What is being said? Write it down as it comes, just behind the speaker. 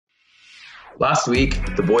Last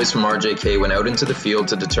week, the boys from RJK went out into the field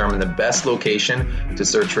to determine the best location to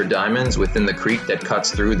search for diamonds within the creek that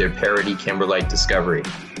cuts through their Paradis kimberlite discovery.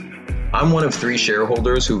 I'm one of 3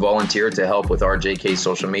 shareholders who volunteered to help with RJK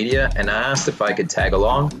social media, and I asked if I could tag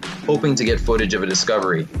along, hoping to get footage of a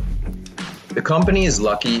discovery. The company is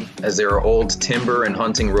lucky as there are old timber and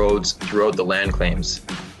hunting roads throughout the land claims,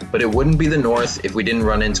 but it wouldn't be the north if we didn't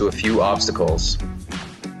run into a few obstacles.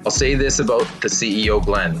 I'll say this about the CEO,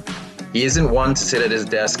 Glenn. He isn't one to sit at his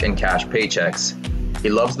desk and cash paychecks. He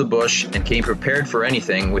loves the bush and came prepared for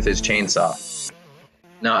anything with his chainsaw.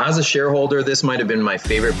 Now, as a shareholder, this might have been my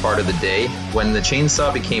favorite part of the day. When the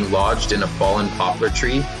chainsaw became lodged in a fallen poplar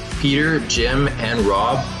tree, Peter, Jim, and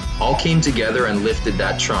Rob all came together and lifted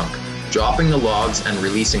that trunk, dropping the logs and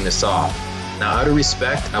releasing the saw. Now, out of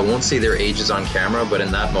respect, I won't say their ages on camera, but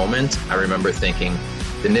in that moment, I remember thinking,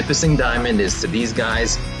 the Nipissing diamond is to these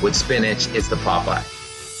guys what spinach is to Popeye.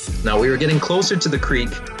 Now, we were getting closer to the creek,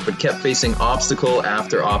 but kept facing obstacle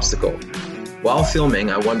after obstacle. While filming,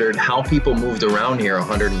 I wondered how people moved around here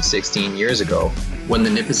 116 years ago when the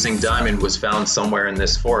Nipissing diamond was found somewhere in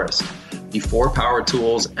this forest, before power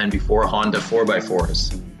tools and before Honda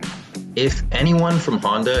 4x4s. If anyone from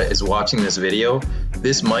Honda is watching this video,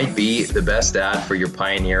 this might be the best ad for your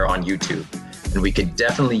Pioneer on YouTube, and we could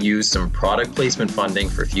definitely use some product placement funding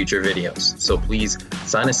for future videos, so please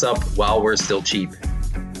sign us up while we're still cheap.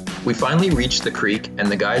 We finally reached the creek and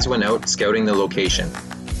the guys went out scouting the location.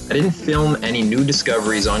 I didn't film any new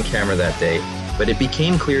discoveries on camera that day, but it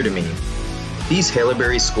became clear to me. These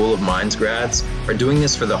Haileybury School of Mines grads are doing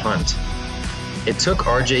this for the hunt. It took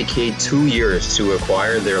RJK 2 years to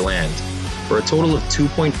acquire their land. For a total of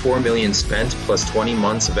 $2.4 million spent plus 20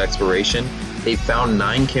 months of exploration, they found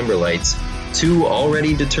 9 kimberlites, 2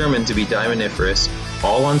 already determined to be diamondiferous,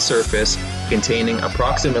 all on surface, containing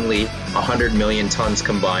approximately 100 million tons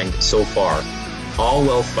combined so far, all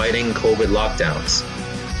while fighting COVID lockdowns.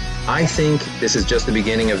 I think this is just the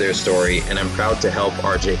beginning of their story, and I'm proud to help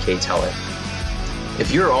RJK tell it.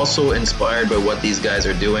 If you're also inspired by what these guys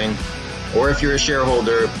are doing, or if you're a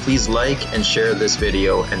shareholder, please like and share this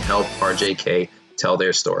video and help RJK tell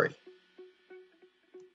their story.